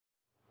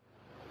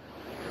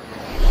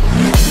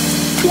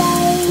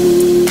Yeah,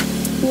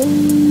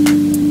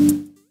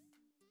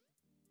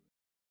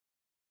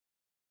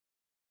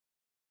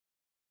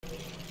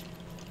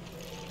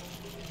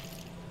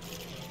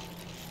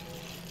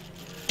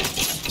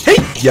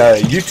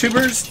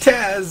 YouTubers,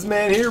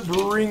 TazzMann here,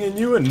 bringing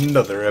you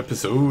another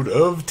episode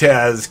of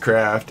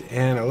TazzCraft,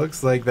 and it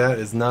looks like that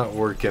is not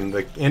working.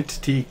 The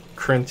entity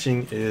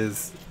crunching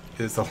is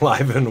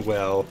alive and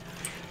well,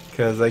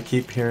 because I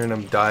keep hearing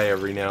them die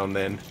every now and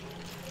then,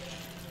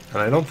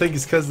 and I don't think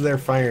it's because they're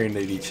firing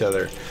at each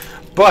other.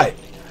 But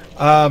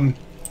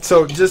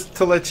so just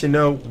to let you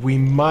know, we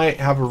might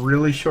have a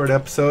really short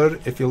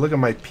episode. If you look at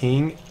my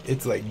ping,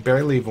 it's like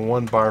barely even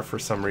 1 bar for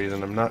some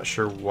reason. I'm not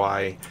sure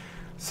why.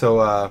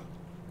 So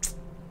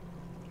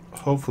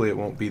hopefully it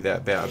won't be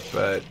that bad,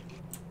 but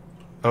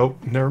oh,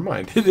 never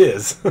mind, it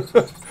is.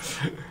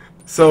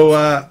 So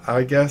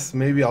I guess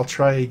maybe I'll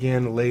try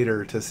again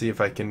later to see if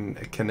I can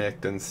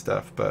connect and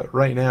stuff, but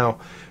right now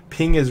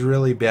ping is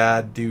really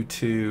bad due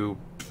to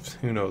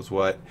who knows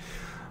what.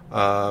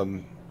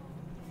 Our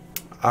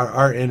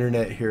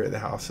internet here at the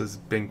house has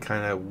been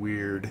kind of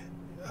weird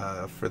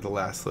for the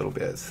last little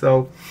bit,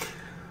 so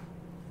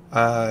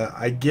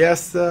I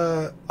guess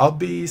I'll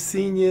be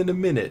seeing you in a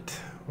minute.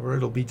 Or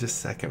it'll be just a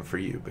second for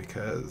you,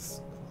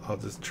 because I'll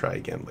just try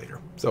again later.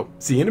 So,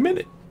 see you in a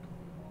minute.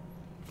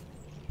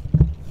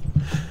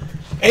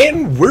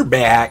 And we're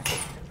back.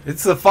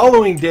 It's the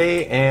following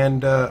day,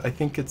 and I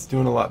think it's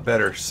doing a lot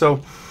better.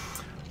 So,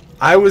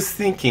 I was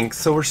thinking,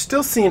 so we're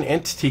still seeing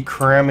entity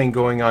cramming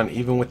going on,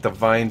 even with the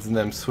vines and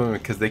them swimming,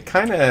 because they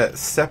kind of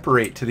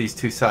separate to these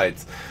two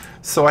sides.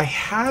 So, I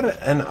had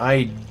an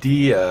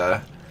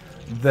idea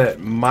that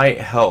might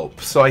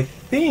help. So, I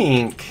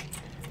think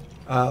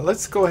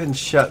let's go ahead and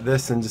shut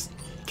this and just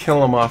kill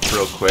them off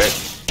real quick.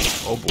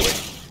 Oh boy.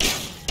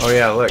 Oh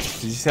yeah, look.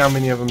 Did you see how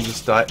many of them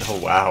just died? Oh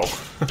wow.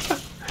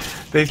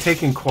 They've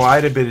taken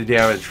quite a bit of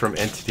damage from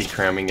entity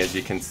cramming, as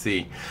you can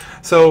see.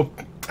 So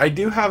I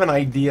do have an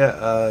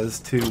idea as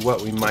to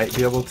what we might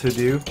be able to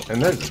do. And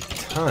there's a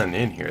ton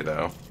in here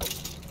though.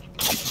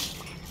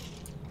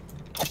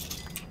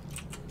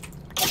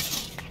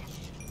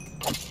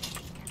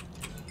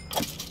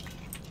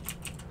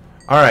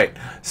 Alright.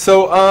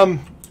 So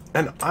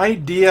an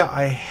idea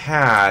I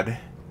had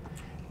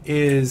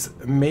is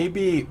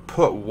maybe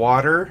put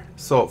water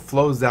so it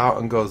flows out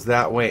and goes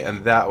that way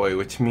and that way,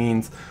 which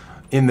means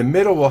in the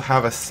middle we'll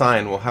have a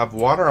sign. We'll have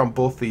water on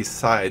both these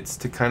sides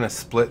to kind of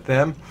split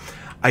them.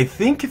 I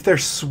think if they're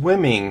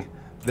swimming,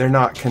 they're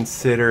not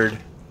considered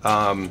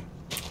they're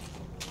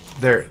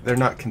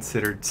not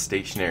considered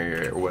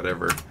stationary or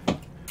whatever.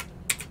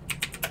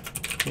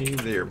 Hey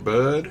there,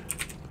 bud.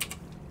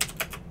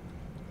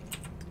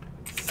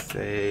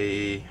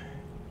 Say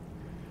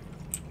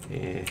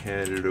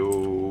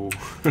hello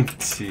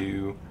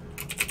to...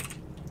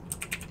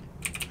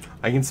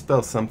 I can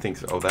spell something.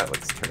 Oh, that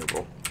looks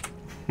terrible.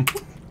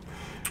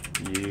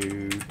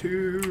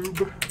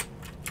 YouTube.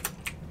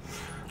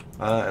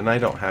 And I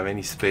don't have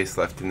any space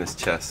left in this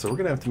chest, so we're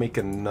gonna have to make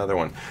another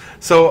one.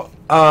 So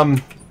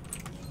I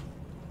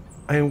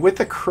mean, with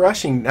the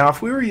crushing, now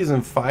if we were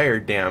using fire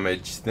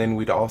damage, then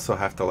we'd also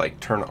have to like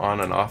turn on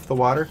and off the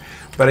water,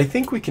 but I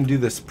think we can do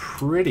this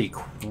pretty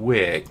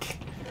quick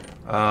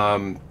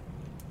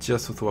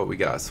just with what we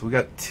got. So we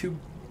got 2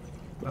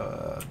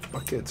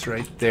 buckets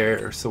right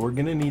there, so we're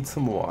gonna need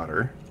some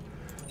water.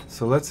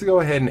 So let's go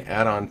ahead and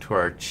add on to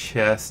our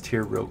chest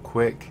here real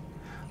quick.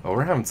 Oh,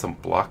 we're having some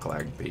block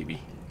lag, baby.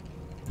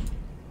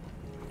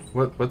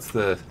 What's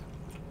the...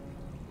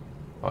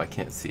 Oh, I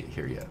can't see it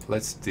here yet.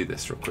 Let's do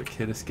this real quick.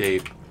 Hit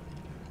escape.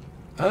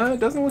 It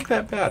doesn't look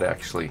that bad,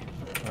 actually.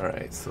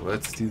 Alright, so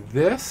let's do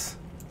this.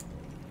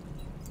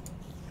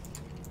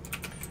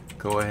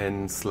 Go ahead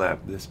and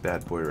slap this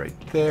bad boy right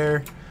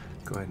there.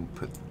 Go ahead and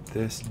put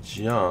this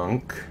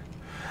junk.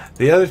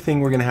 The other thing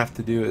we're going to have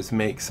to do is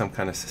make some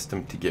kind of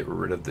system to get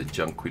rid of the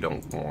junk we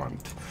don't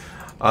want.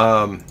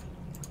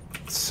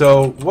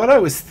 So what I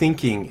was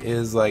thinking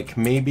is like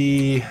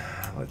maybe...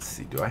 Let's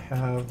see, do I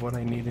have what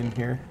I need in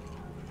here?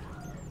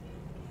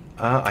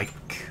 I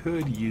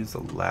could use a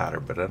ladder,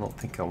 but I don't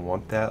think I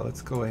want that.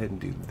 Let's go ahead and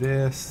do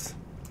this,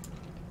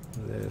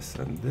 this,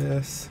 and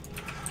this.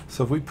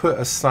 So if we put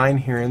a sign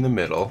here in the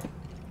middle,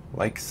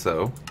 like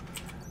so,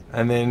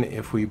 and then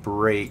if we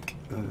break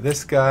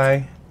this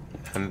guy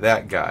and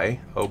that guy,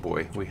 oh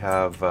boy, we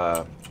have,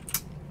 we're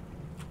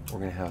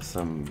gonna have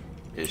some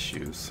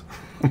issues.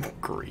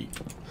 Great.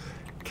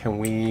 Can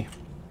we...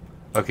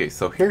 Okay,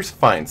 so here's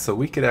fine. So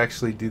we could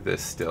actually do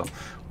this still.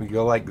 We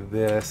go like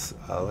this.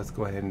 Let's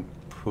go ahead and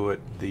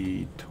put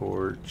the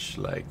torch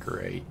like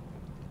right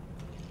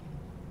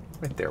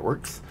there.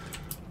 Works.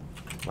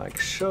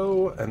 Like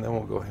so, and then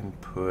we'll go ahead and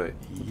put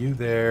you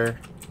there.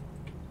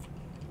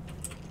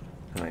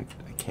 And I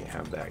can't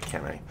have that,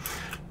 can I?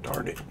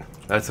 Darn it.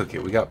 That's okay.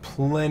 We got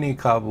plenty of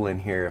cobble in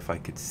here if I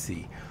could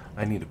see.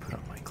 I need to put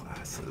on my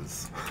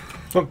glasses.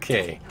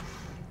 Okay.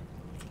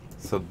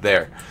 So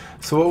there.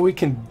 So what we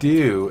can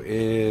do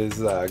is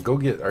go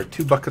get our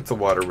 2 buckets of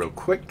water real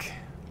quick.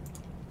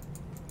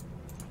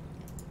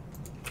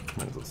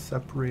 Might as well also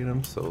separate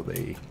them so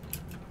they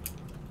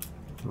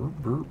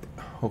burp.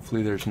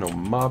 Hopefully there's no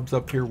mobs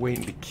up here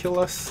waiting to kill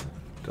us.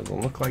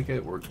 Doesn't look like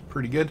it. Works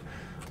pretty good.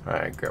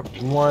 Alright, grab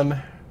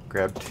one,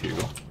 grab two.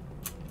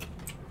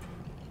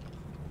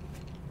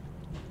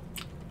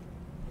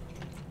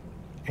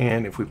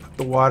 And if we put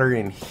the water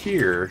in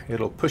here,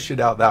 it'll push it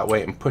out that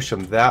way and push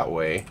them that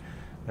way.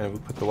 And if we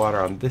put the water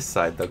on this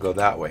side, they'll go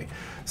that way.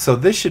 So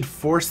this should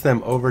force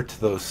them over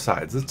to those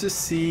sides. Let's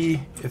just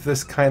see if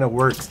this kind of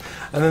works.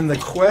 And then the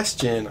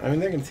question, I mean,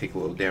 they're going to take a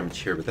little damage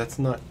here, but that's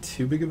not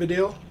too big of a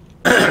deal.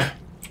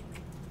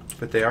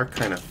 But they are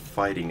kind of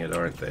fighting it,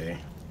 aren't they?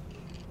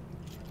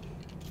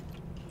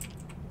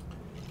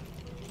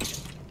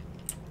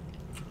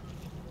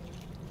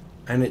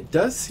 And it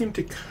does seem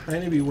to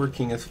kind of be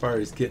working as far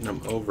as getting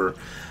them over.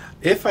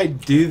 If I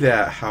do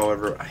that,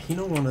 however, you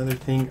know, one other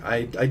thing,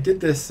 I did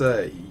this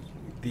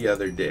the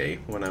other day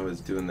when I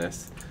was doing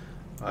this.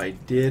 I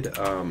did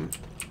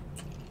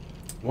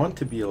want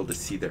to be able to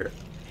see their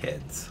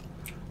heads.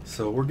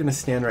 So we're going to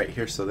stand right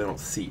here so they don't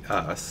see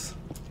us.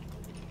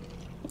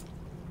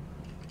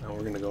 Now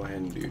we're going to go ahead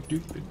and do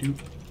doop-a-doop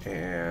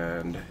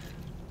and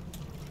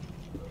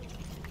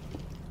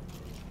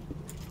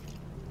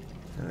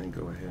then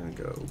go ahead and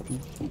go boop,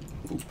 boop,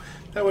 boop.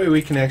 That way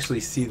we can actually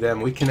see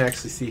them. We can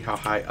actually see how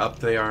high up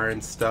they are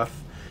and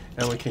stuff.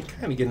 And we can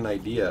kind of get an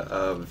idea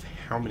of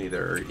how many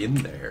there are in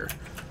there.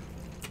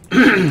 Go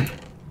ahead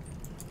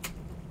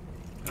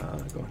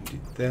and do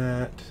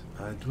that.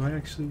 Do I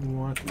actually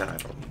want... No, I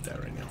don't need that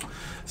right now.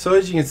 So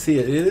as you can see,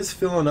 it is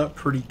filling up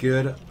pretty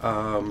good.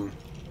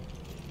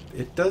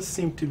 It does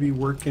seem to be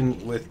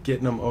working with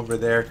getting them over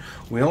there.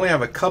 We only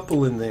have a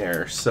couple in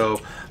there,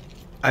 so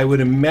I would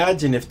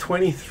imagine if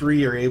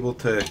 23 are able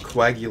to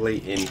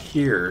coagulate in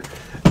here,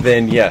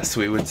 then yes,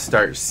 we would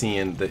start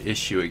seeing the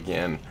issue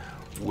again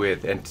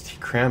with entity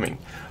cramming.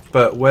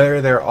 But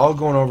where they're all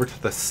going over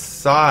to the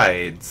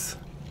sides,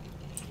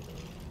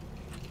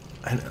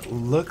 and it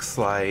looks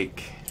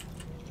like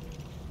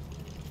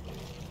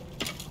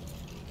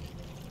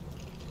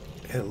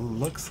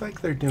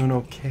they're doing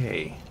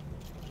okay.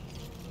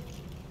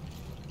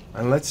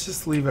 And let's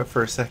just leave it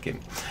for a second.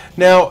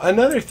 Now,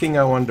 another thing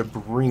I wanted to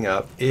bring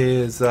up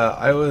is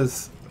I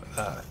was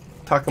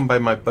talking by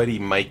my buddy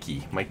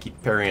Mikey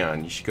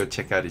Perion. You should go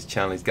check out his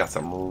channel. He's got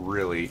some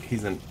really,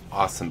 he's an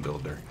awesome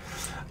builder.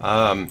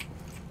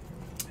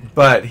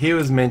 But he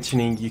was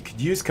mentioning you could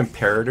use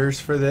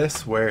comparators for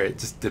this, where it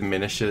just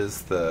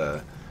diminishes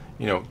the,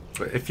 you know,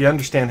 if you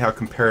understand how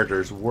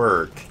comparators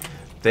work,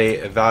 they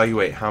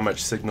evaluate how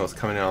much signal is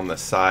coming in on the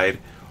side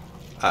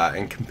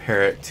and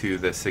compare it to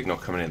the signal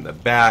coming in the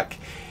back,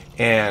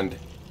 and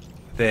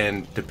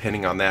then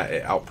depending on that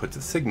it outputs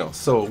a signal.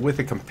 So with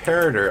a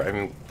comparator, I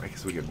mean, I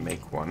guess we could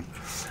make one.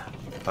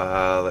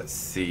 Let's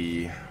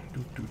see,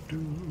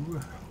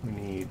 we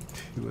need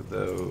 2 of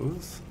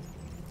those,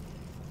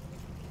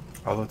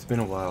 although it's been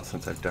a while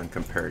since I've done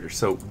comparators,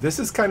 so this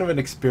is kind of an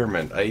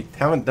experiment. I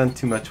haven't done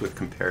too much with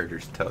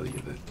comparators, to tell you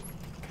the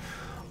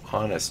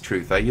honest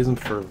truth. I use them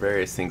for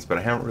various things, but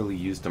I haven't really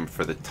used them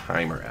for the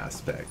timer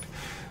aspect.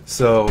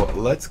 So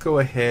let's go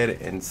ahead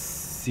and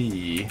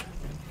see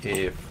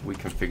if we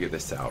can figure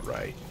this out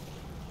right.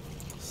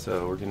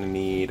 So we're going to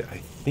need, I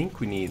think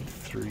we need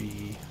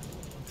 3,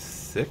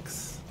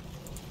 6.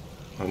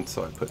 And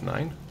so I put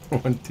 9.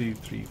 1, 2,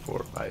 3,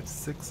 4, 5,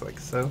 6, like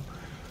so.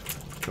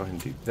 Go ahead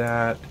and do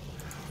that.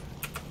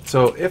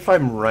 So if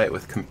I'm right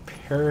with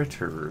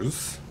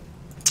comparators,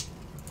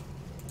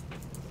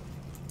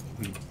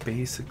 we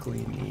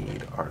basically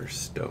need our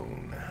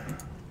stone.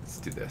 Let's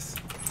do this.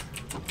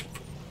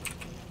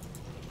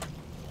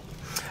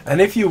 And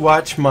if you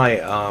watch my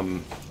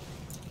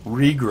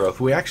regrowth,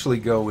 we actually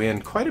go in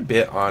quite a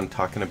bit on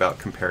talking about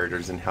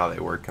comparators and how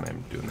they work, and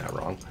I'm doing that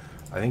wrong.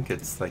 I think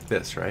it's like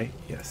this, right?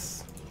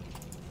 Yes.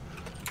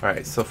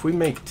 Alright, so if we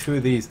make 2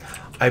 of these,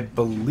 I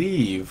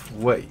believe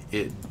what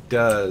it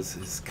does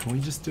is, can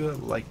we just do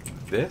it like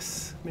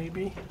this,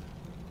 maybe?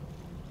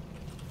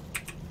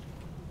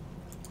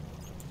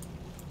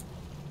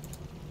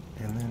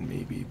 And then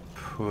maybe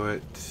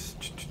put,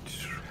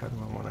 how do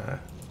I want to,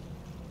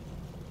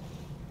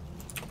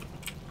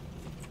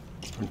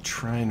 I'm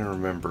trying to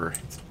remember,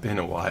 it's been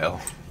a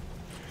while.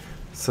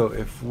 So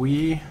if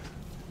we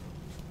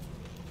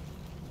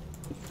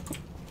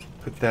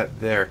put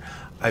that there,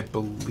 I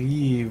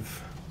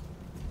believe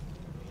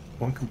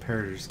one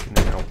comparator is going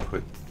to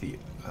output the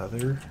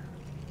other.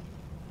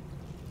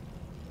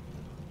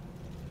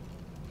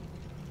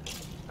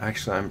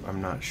 Actually,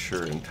 I'm not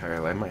sure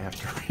entirely. I might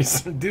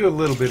have to do a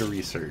little bit of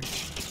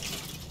research.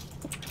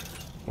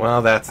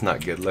 Well, that's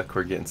not good. Look,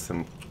 we're getting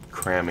some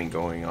cramming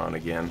going on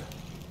again.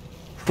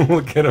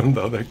 Look at them,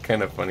 though. They're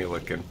kind of funny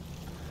looking.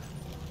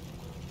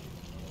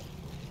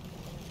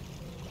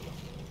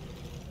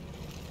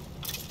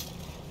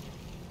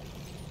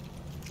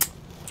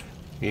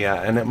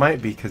 Yeah, and it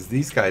might be because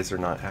these guys are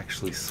not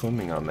actually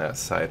swimming on that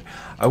side.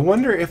 I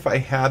wonder if I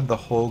had the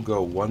hole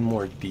go one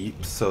more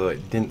deep so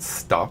it didn't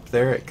stop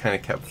there, it kind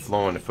of kept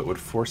flowing, if it would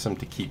force them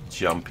to keep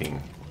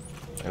jumping.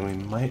 And we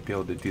might be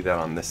able to do that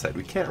on this side.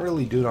 We can't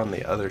really do it on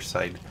the other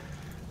side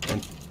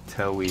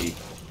until we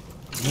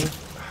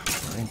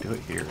try and do it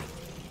here.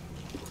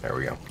 There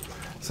we go.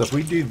 So if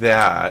we do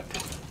that,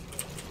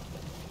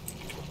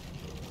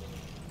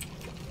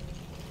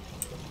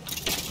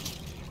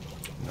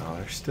 no,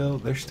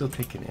 they're still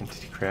taking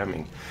entity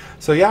cramming.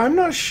 So yeah, I'm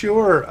not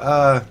sure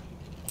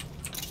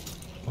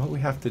what we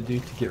have to do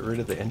to get rid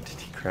of the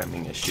entity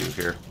cramming issue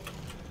here.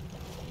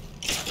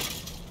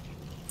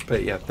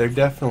 But yeah, they're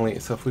definitely,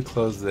 so if we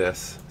close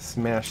this,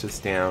 smash this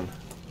down.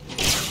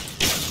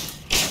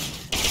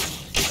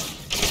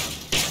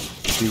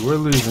 See, we're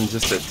losing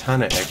just a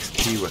ton of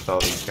XP with all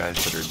these guys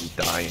that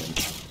are dying.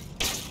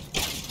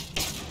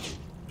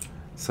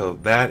 So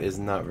that is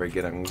not very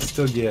good. I'm going to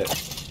still get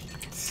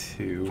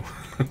 2,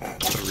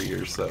 3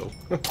 or so.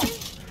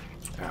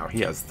 Ow,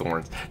 he has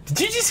thorns. Did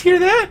you just hear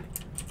that?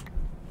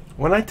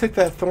 When I took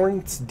that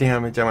thorns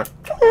damage, I went,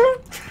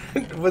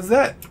 was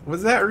that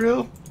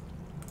real?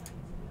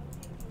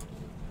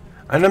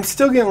 And I'm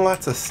still getting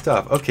lots of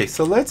stuff. Okay,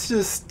 so let's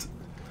just,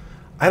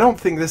 I don't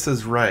think this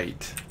is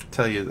right.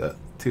 Tell you that,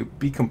 to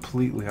be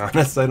completely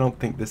honest, I don't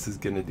think this is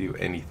going to do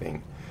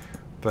anything.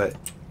 But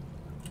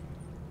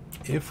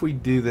if we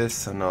do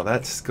this, oh no,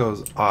 that just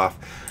goes off.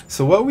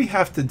 So what we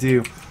have to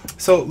do,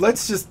 so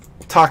let's just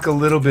talk a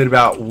little bit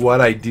about what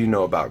I do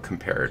know about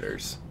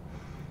comparators.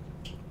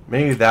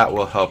 Maybe that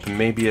will help, and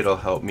maybe it'll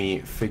help me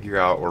figure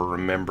out or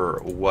remember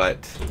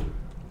what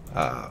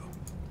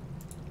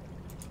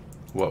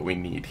we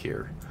need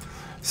here.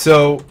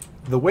 So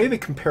the way the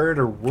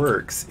comparator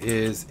works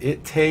is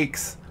it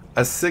takes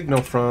a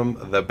signal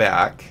from the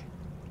back.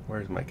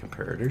 Where's my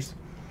comparators?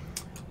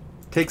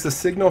 Takes a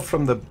signal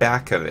from the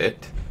back of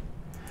it,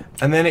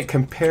 and then it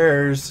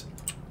compares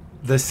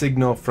the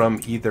signal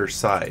from either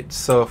side.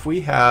 So if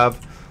we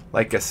have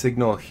like a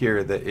signal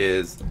here that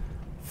is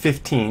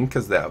 15,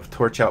 because that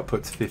torch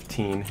output's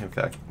 15, in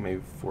fact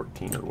maybe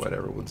 14 or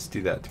whatever, we'll just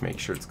do that to make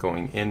sure it's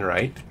going in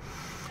right.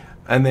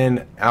 And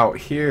then out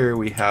here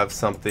we have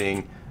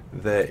something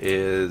that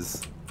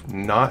is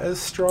not as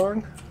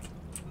strong.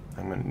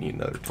 I'm going to need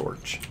another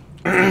torch.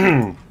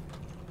 And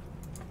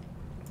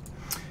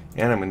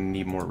I'm going to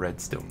need more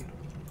redstone.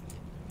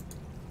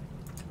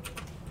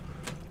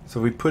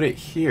 So we put it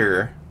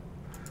here.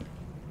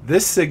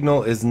 This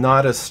signal is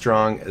not as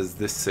strong as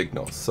this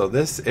signal. So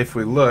this, if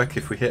we look,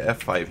 if we hit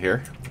F5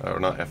 here, or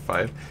not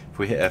F5, if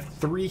we hit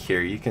F3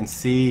 here, you can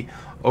see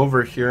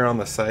over here on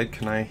the side,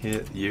 can I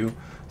hit U?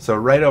 So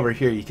right over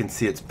here you can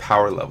see its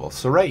power level.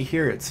 So right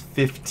here it's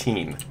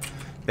 15.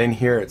 Then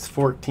here it's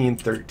 14,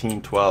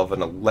 13, 12,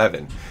 and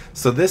 11.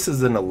 So this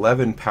is an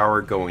 11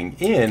 power going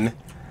in.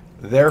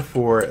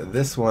 Therefore,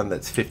 this one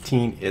that's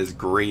 15 is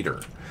greater.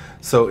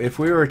 So if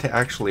we were to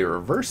actually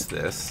reverse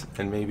this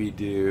and maybe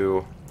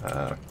do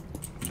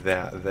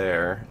that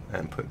there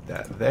and put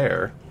that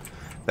there,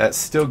 that's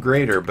still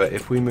greater. But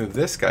if we move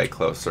this guy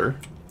closer,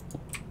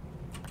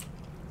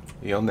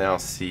 you'll now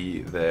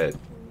see that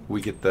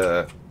we get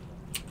the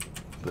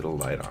little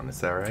light on.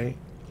 Is that right?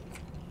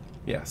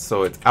 Yeah,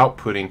 so it's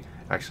outputting.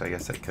 Actually, I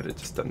guess I could have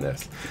just done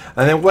this.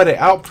 And then what it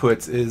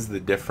outputs is the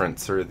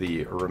difference or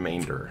the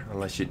remainder.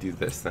 Unless you do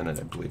this, then I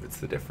believe it's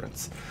the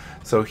difference.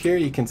 So here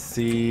you can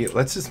see,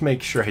 let's just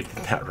make sure I did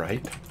that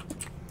right.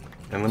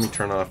 And let me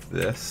turn off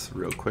this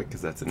real quick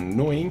because that's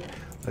annoying.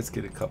 Let's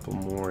get a couple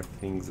more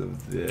things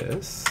of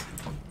this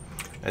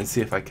and see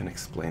if I can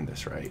explain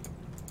this right.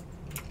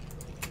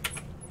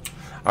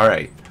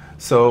 Alright,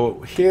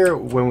 so here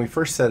when we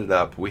first set it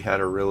up, we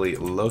had a really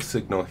low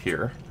signal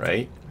here,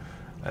 right?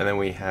 And then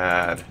we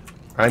had,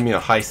 a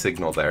high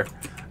signal there.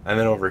 And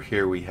then over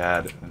here we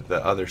had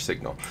the other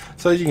signal.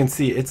 So as you can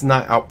see, it's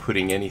not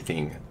outputting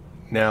anything.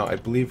 Now I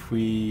believe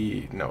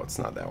no, it's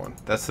not that one.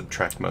 That's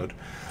subtract mode.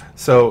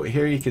 So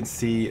here you can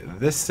see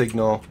this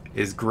signal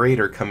is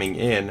greater coming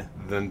in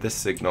than this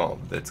signal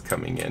that's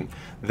coming in.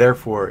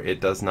 Therefore, it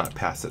does not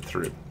pass it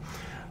through.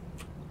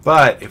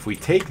 But if we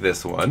take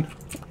this one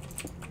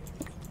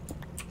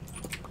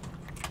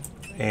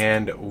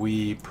and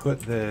we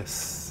put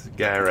this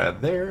guy right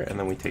there, and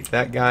then we take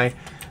that guy,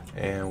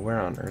 and where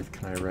on earth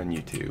can I run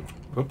you to?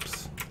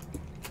 Oops.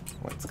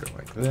 Let's go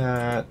like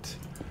that.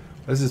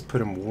 Let's just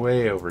put him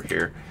way over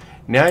here.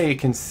 Now you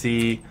can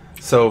see,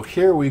 so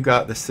here we've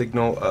got the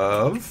signal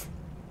of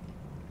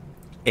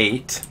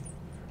 8,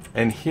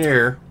 and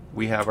here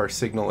we have our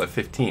signal of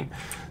 15.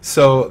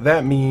 So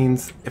that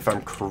means, if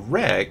I'm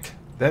correct,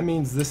 that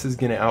means this is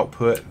going to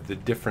output the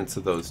difference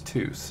of those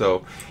two.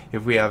 So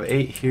if we have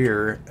 8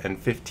 here and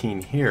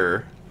 15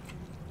 here,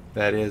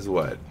 that is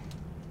what?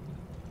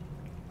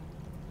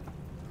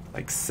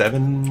 Like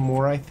 7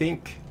 more, I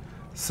think.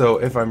 So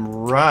if I'm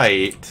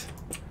right,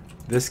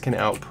 this can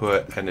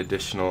output an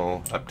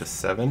additional up to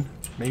 7,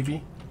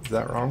 maybe? Is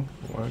that wrong?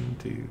 1,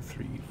 2,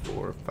 3,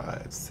 4,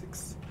 5,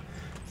 6,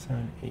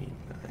 7, 8, 9,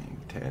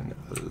 10,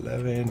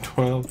 11,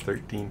 12,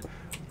 13,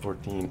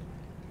 14.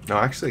 No,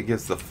 actually it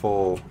gives the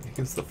full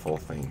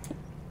thing.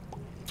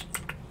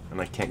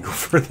 And I can't go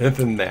further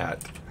than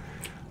that.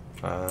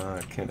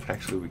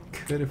 We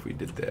could if we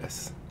did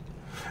this.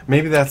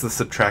 Maybe that's the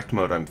subtract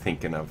mode I'm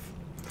thinking of.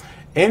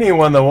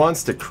 Anyone that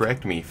wants to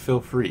correct me,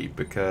 feel free,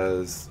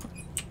 because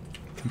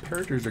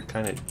comparators are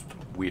kind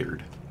of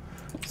weird.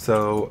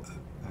 So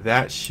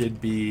that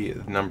should be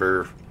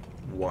number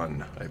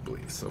 1, I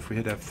believe. So if we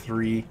hit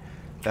F3,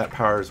 that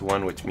power is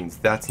 1, which means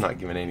that's not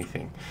given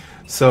anything.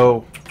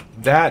 So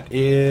that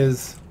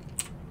is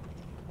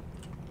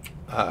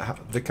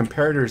the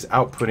comparator is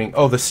outputting.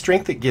 Oh, the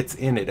strength it gets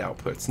in it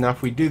outputs. Now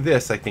if we do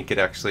this, I think it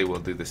actually will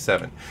do the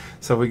 7.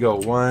 So we go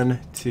 1,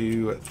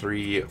 2,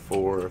 3,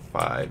 4,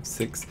 5,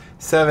 6,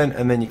 7,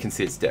 and then you can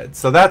see it's dead.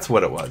 So that's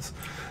what it was.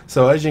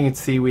 So as you can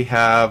see, we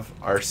have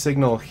our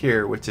signal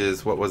here, which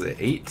is, what was it,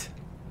 8?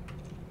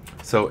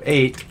 So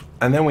 8,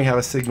 and then we have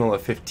a signal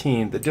of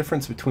 15. The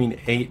difference between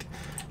 8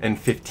 and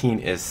 15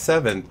 is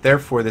 7.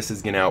 Therefore, this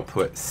is going to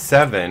output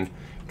 7,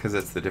 because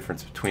that's the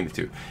difference between the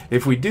two.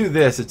 If we do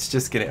this, it's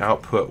just going to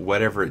output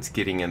whatever it's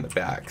getting in the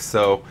back.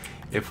 So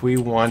if we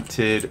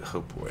wanted, oh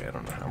boy, I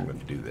don't know how I'm going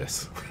to do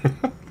this.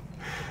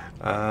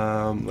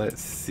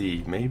 Let's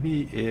see,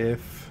 maybe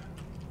if,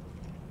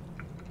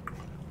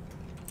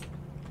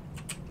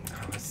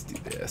 let's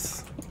do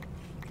this.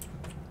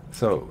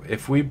 So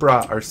if we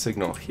brought our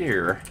signal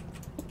here,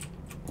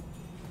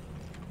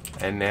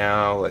 and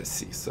now let's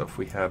see, so if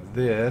we have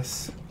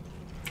this,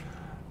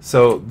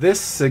 so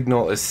this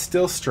signal is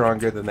still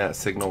stronger than that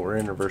signal. We're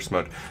in reverse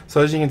mode.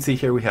 So as you can see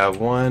here, we have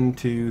 1,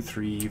 2,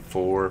 3,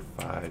 4,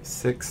 5,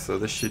 6. So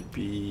this should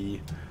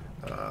be,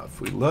 if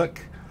we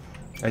look,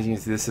 as you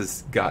can see, this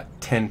has got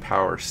 10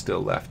 power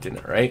still left in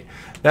it, right?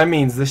 That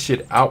means this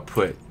should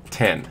output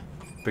 10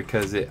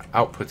 because it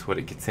outputs what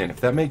it gets in.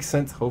 If that makes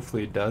sense,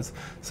 hopefully it does.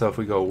 So if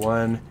we go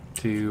 1,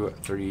 2,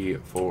 3,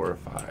 4,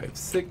 5,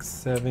 6,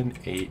 7,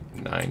 8,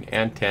 9,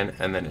 and 10,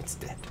 and then it's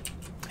dead.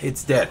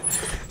 It's dead.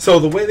 So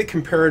the way the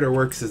comparator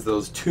works is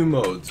those two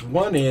modes.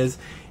 One is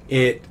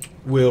it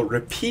will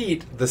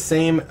repeat the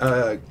same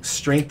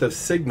strength of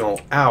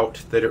signal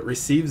out that it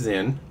receives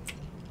in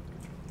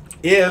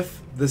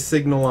if the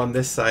signal on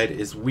this side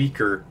is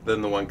weaker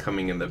than the one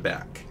coming in the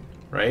back,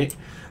 right?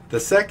 The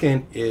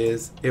second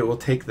is it will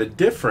take the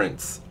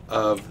difference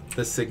of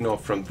the signal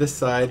from this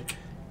side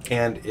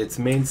and its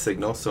main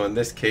signal. So in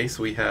this case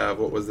we have,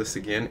 what was this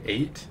again,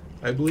 8,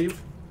 I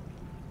believe?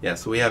 Yeah,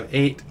 so we have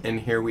 8 and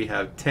here we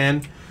have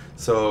 10.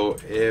 So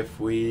if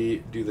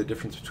we do the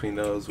difference between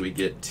those, we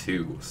get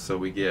 2. So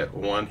we get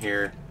 1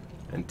 here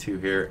and 2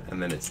 here,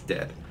 and then it's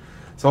dead.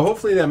 So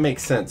hopefully that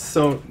makes sense.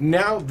 So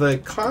now the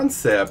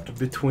concept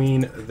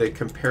between the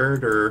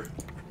comparator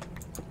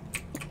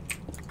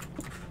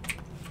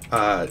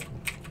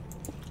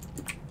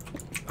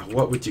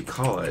what would you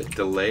call it?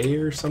 Delay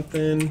or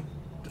something?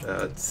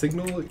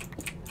 Signal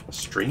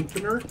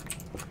strengthener?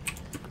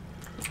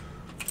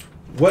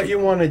 What you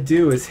want to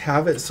do is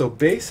have it so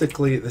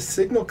basically the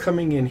signal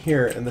coming in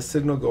here and the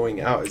signal going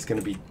out is going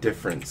to be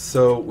different.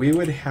 So we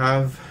would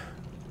have,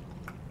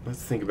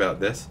 let's think about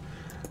this.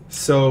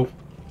 So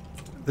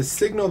the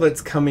signal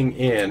that's coming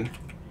in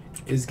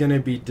is going to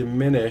be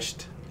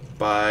diminished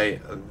by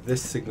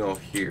this signal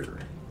here.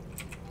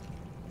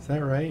 Is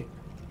that right?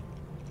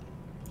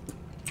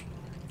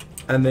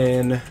 And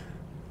then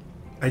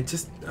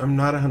I'm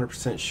not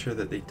 100% sure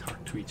that they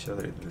talk to each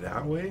other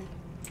that way.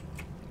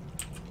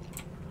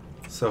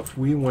 So if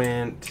we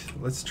went,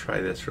 let's try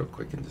this real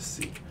quick and just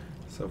see.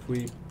 So if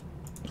we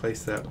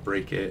place that,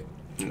 break it,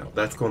 no,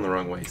 that's going the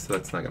wrong way, so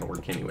that's not going to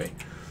work anyway.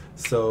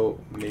 So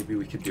maybe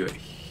we could do it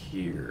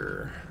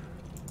here.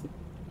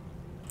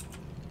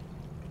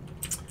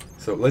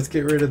 So let's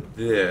get rid of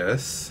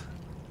this.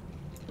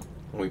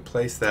 When we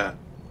place that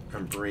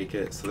and break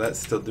it, so that's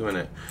still doing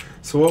it.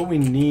 So what we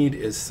need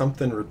is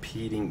something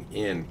repeating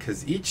in,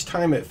 because each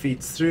time it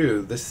feeds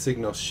through, this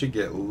signal should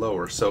get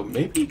lower. So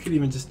maybe you could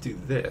even just do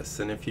this,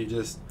 and if you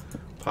just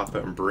pop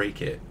it and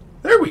break it,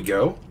 there we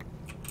go.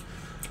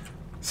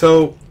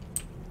 So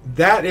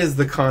that is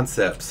the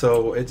concept.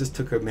 So it just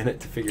took a minute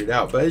to figure it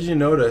out, but as you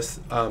notice,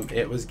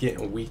 it was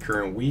getting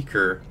weaker and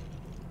weaker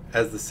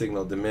as the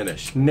signal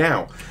diminished.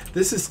 Now,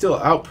 this is still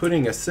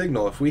outputting a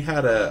signal. If we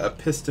had a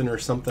piston or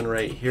something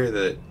right here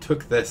that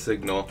took this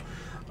signal,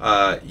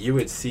 you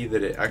would see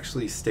that it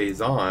actually stays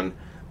on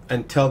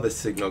until the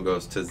signal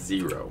goes to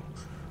 0.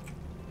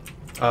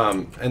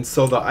 And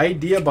so the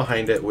idea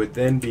behind it would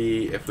then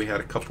be, if we had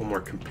a couple more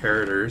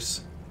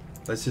comparators,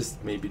 let's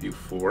just maybe do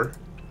 4.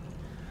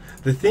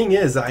 The thing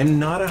is, I'm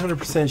not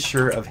 100%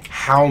 sure of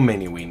how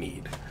many we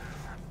need.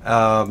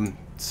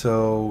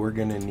 So we're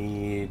gonna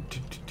need,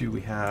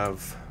 we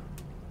have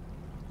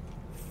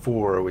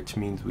 4, which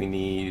means we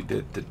need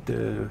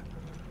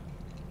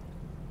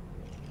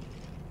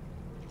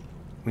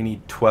we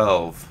need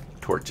 12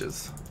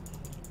 torches.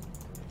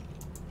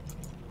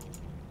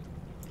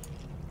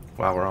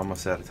 Wow, we're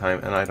almost out of time,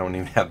 and I don't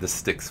even have the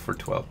sticks for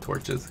 12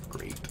 torches.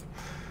 Great.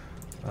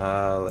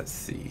 Let's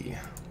see.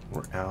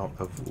 We're out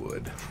of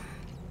wood.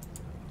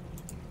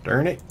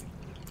 Darn it.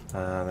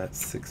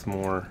 That's 6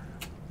 more.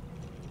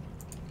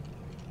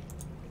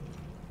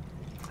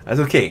 That's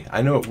okay.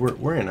 I know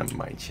we're in a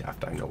mine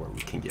shaft. I know where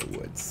we can get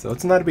wood, so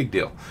it's not a big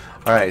deal.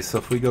 All right, so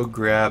if we go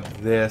grab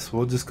this,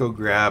 we'll just go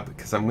grab,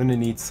 because I'm going to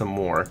need some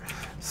more.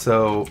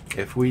 So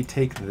if we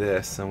take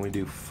this and we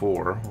do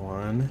 4,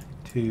 1,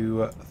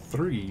 2,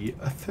 3,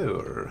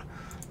 4,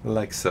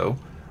 like so,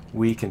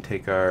 we can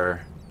take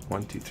our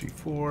 1, 2, 3,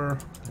 4,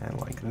 and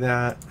like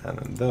that, and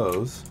then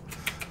those.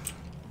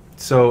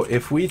 So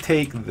if we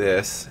take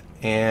this,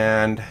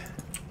 and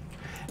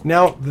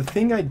now the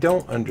thing I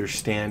don't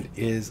understand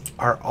is,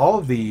 are all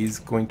of these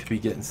going to be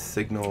getting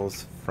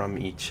signals from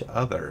each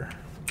other?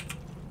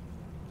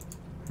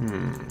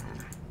 And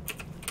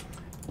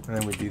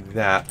then we do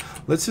that.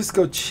 Let's just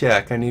go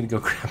check. I need to go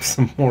grab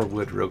some more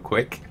wood real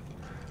quick.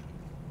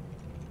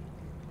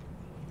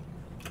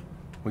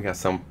 We got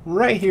some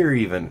right here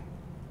even.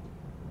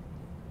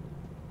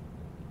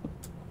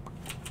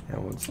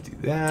 And we'll just do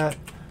that.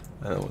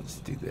 And then we'll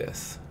just do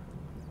this.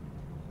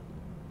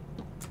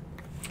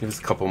 Give us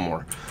a couple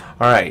more.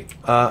 Alright,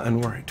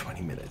 and we're at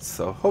 20 minutes,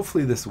 so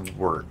hopefully this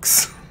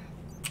works.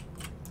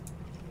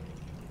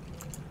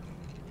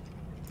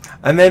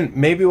 And then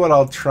maybe what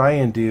I'll try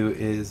and do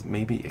is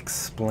maybe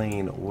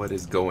explain what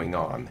is going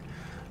on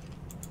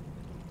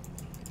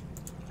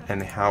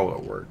and how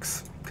it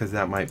works, because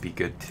that might be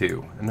good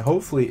too. And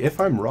hopefully, if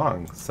I'm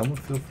wrong, someone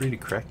feel free to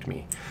correct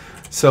me.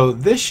 So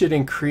this should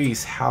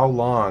increase how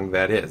long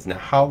that is. Now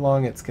how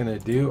long it's going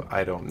to do,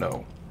 I don't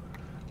know.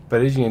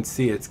 But as you can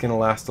see, it's going to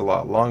last a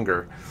lot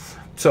longer.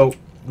 So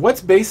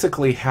what's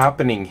basically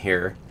happening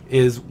here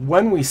is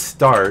when we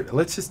start,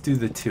 let's just do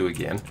the 2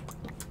 again,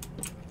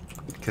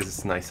 because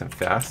it's nice and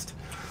fast.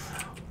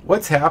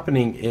 What's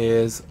happening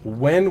is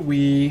when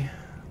we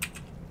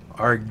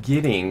are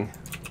getting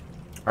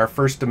our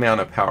first amount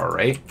of power,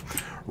 right?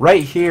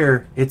 Right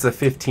here, it's a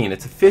 15.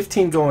 It's a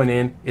 15 going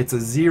in. It's a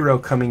 0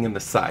 coming in the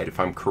side, if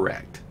I'm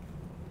correct.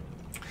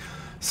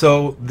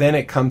 So then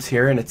it comes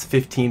here and it's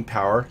 15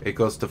 power. It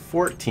goes to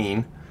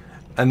 14.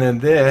 And then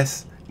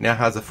this now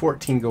has a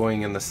 14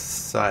 going in the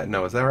side.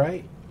 No, is that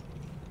right?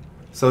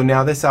 So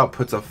now this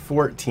outputs a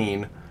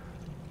 14,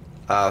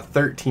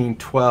 13,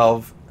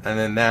 12, and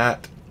then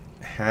that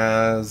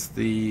has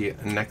the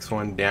next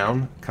one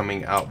down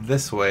coming out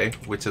this way,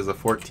 which is a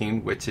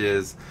 14, which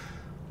is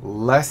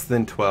less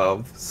than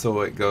 12,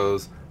 so it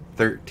goes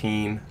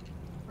 13,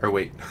 or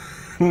wait,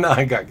 no,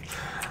 I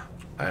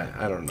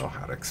don't know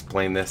how to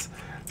explain this.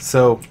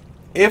 So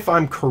if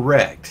I'm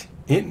correct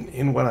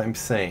in what I'm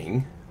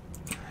saying,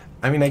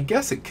 I mean, I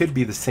guess it could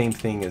be the same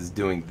thing as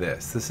doing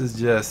this. This is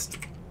just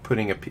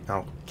putting a piece,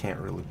 oh, can't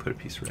really put a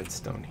piece of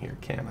redstone here,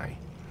 can I?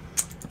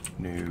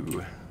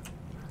 No.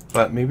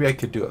 But maybe I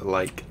could do it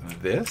like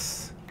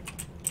this.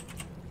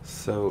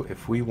 So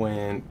if we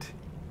went,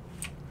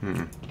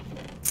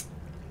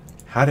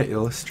 how to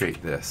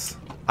illustrate this?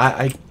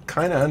 I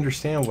kind of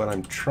understand what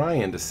I'm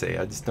trying to say,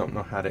 I just don't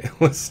know how to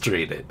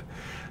illustrate it.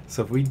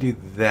 So if we do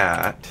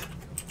that,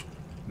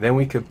 then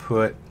we could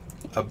put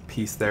a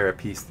piece there,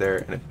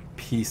 and a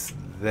piece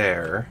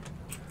there,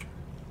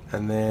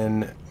 and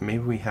then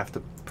maybe we have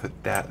to put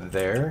that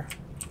there.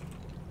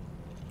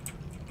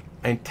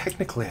 And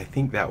technically I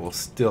think that will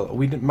still,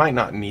 we might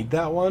not need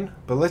that one,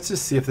 but let's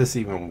just see if this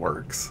even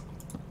works.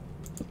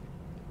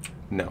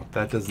 No,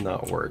 that does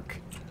not work,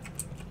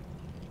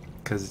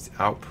 because it's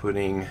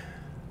outputting.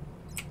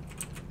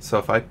 So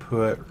if I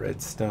put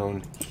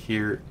redstone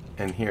here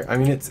and here, I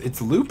mean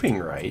it's looping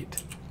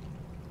right,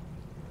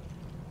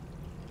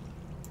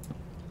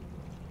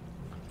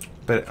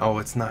 but oh,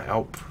 it's not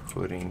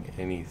outputting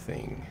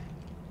anything.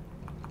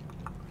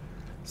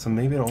 So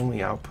maybe it only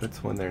outputs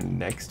when they're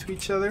next to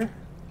each other.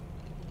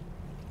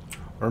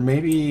 Or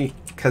maybe,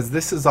 because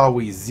this is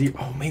always 0.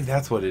 Oh, maybe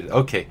that's what it is.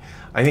 Okay,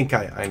 I think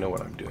I know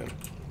what I'm doing.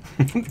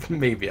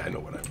 Maybe I know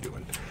what I'm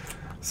doing.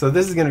 So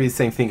this is going to be the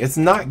same thing. It's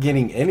not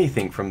getting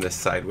anything from this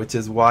side, which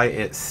is why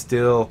it's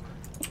still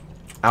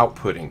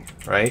outputting,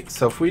 right?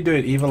 So if we do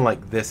it even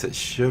like this, it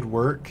should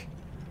work.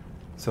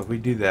 So if we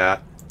do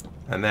that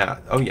and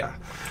that, oh yeah.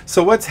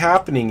 So what's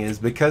happening is,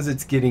 because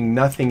it's getting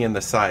nothing in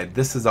the side,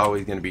 this is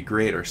always going to be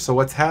greater. So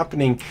what's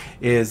happening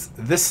is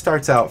this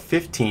starts out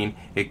 15,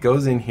 it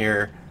goes in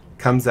here,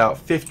 comes out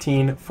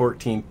 15,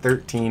 14,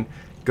 13,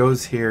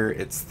 goes here,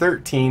 it's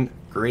 13,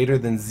 greater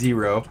than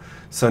 0.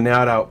 So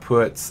now it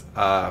outputs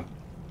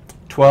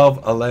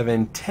 12,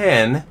 11,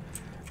 10,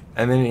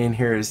 and then in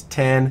here is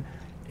 10.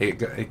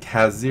 It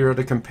has 0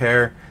 to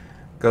compare,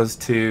 goes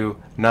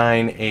to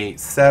 9, 8,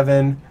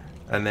 7,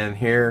 and then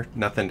here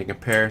nothing to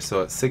compare,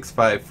 so it's 6,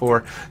 5,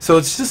 4. So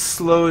it's just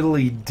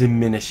slowly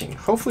diminishing.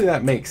 Hopefully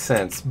that makes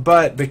sense,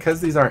 but because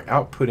these aren't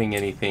outputting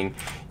anything,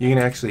 you can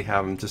actually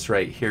have them just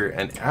right here,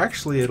 and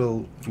actually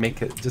it'll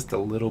make it just a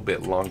little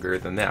bit longer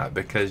than that,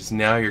 because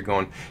now you're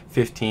going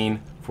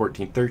 15,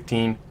 14,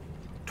 13,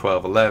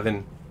 12,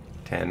 11,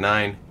 10,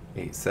 9,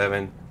 8,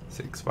 7,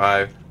 6,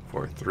 5,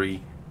 4,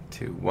 3,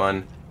 2,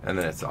 1, and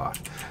then it's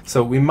off.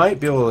 So we might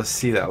be able to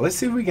see that. Let's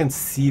see if we can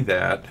see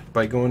that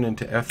by going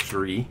into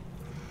F3.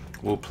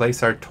 We'll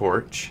place our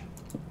torch,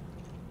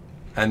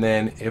 And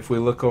then if we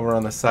look over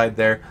on the side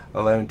there,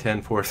 11,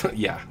 10, 4,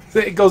 yeah,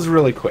 it goes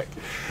really quick.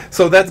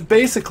 So that's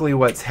basically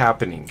what's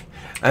happening.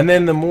 And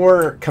then the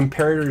more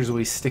comparators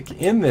we stick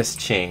in this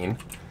chain,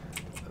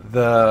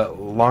 the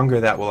longer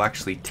that will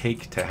actually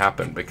take to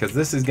happen, because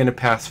this is going to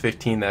pass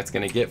 15, that's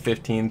going to get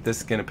 15, this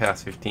is going to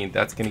pass 15,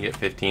 that's going to get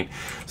 15.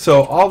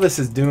 So all this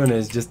is doing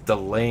is just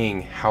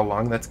delaying how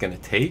long that's going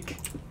to take.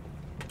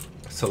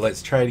 So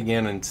let's try it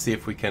again and see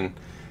if we can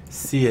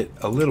see it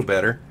a little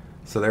better.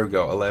 So there we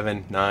go,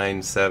 11,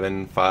 9,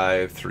 7,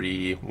 5,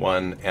 3,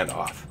 1, and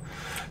off.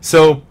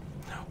 So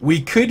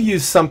we could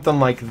use something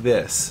like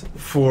this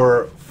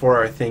for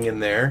our thing in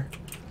there.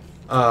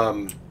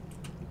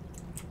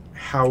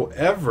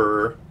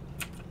 However,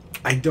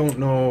 I don't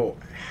know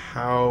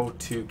how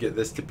to get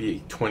this to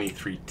be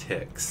 23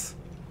 ticks.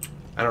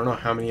 I don't know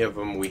how many of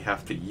them we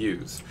have to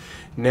use.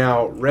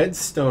 Now,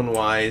 redstone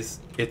wise,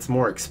 it's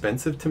more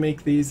expensive to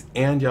make these,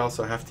 and you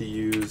also have to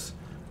use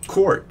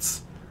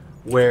quartz,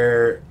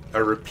 where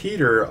a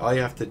repeater, all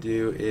you have to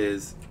do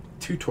is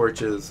 2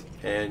 torches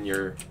and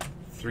your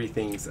 3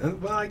 things.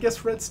 And well, I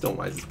guess redstone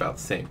wise it's about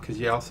the same, because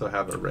you also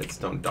have a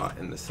redstone dot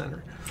in the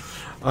center.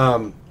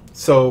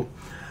 So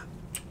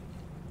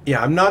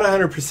yeah, I'm not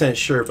 100%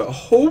 sure, but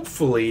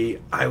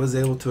hopefully I was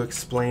able to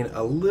explain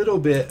a little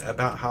bit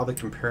about how the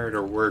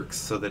comparator works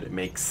so that it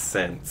makes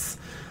sense.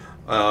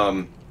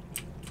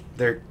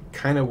 They're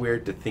kind of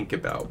weird to think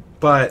about,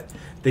 but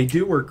they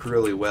do work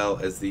really well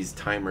as these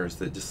timers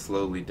that just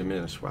slowly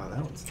diminish. Wow,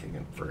 that one's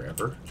taking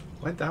forever.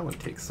 Why'd that one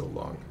take so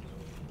long?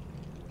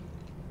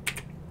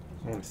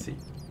 I want to see.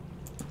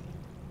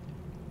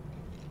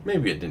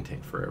 Maybe it didn't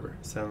take forever.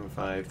 7,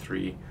 5,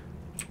 3,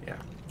 yeah.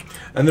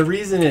 And the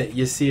reason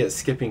you see it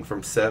skipping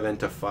from 7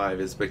 to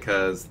 5 is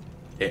because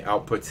it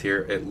outputs here,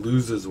 it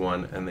loses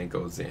one, and then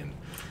goes in.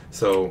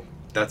 So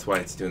that's why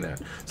it's doing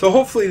that. So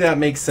hopefully that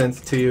makes sense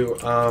to you.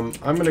 I'm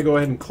going to go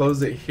ahead and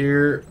close it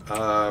here.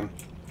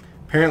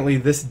 Apparently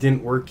this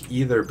didn't work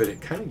either, but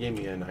it kind of gave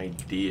me an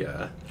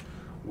idea.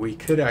 We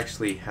could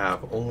actually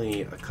have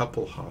only a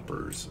couple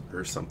hoppers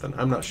or something.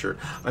 I'm not sure.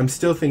 I'm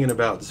still thinking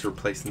about just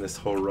replacing this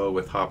whole row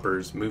with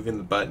hoppers, moving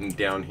the button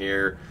down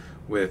here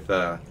with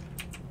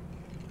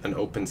an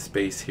open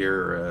space here,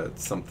 or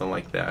something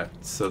like that,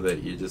 so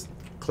that you just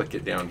click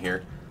it down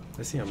here.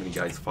 Let's see how many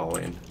guys fall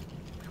in.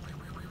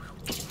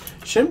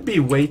 Shouldn't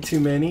be way too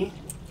many,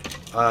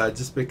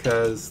 just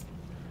because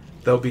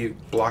they'll be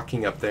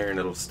blocking up there and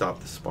it'll stop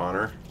the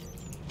spawner.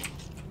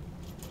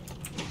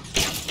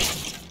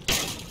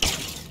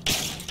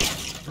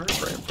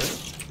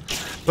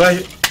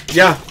 But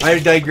yeah, I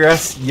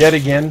digress yet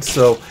again.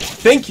 So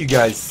thank you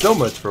guys so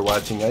much for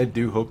watching. I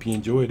do hope you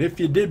enjoyed. If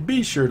you did,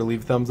 be sure to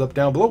leave a thumbs up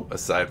down below.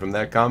 Aside from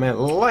that, comment,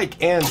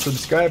 like, and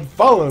subscribe.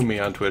 Follow me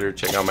on Twitter.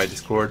 Check out my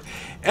Discord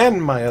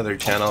and my other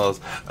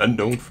channels. And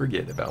don't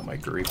forget about my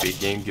great big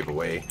game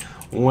giveaway.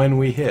 When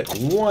we hit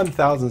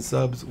 1,000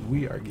 subs,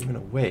 we are giving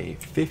away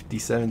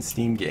 57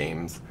 Steam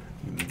games.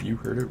 You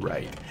heard it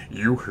right.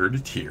 You heard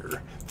it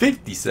here.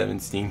 57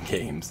 Steam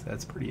games.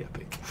 That's pretty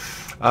epic.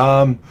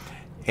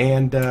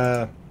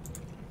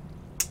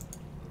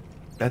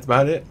 That's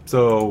about it.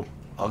 So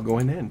I'll go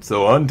in.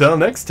 So until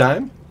next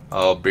time,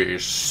 I'll be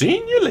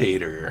seeing you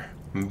later.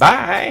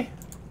 Bye.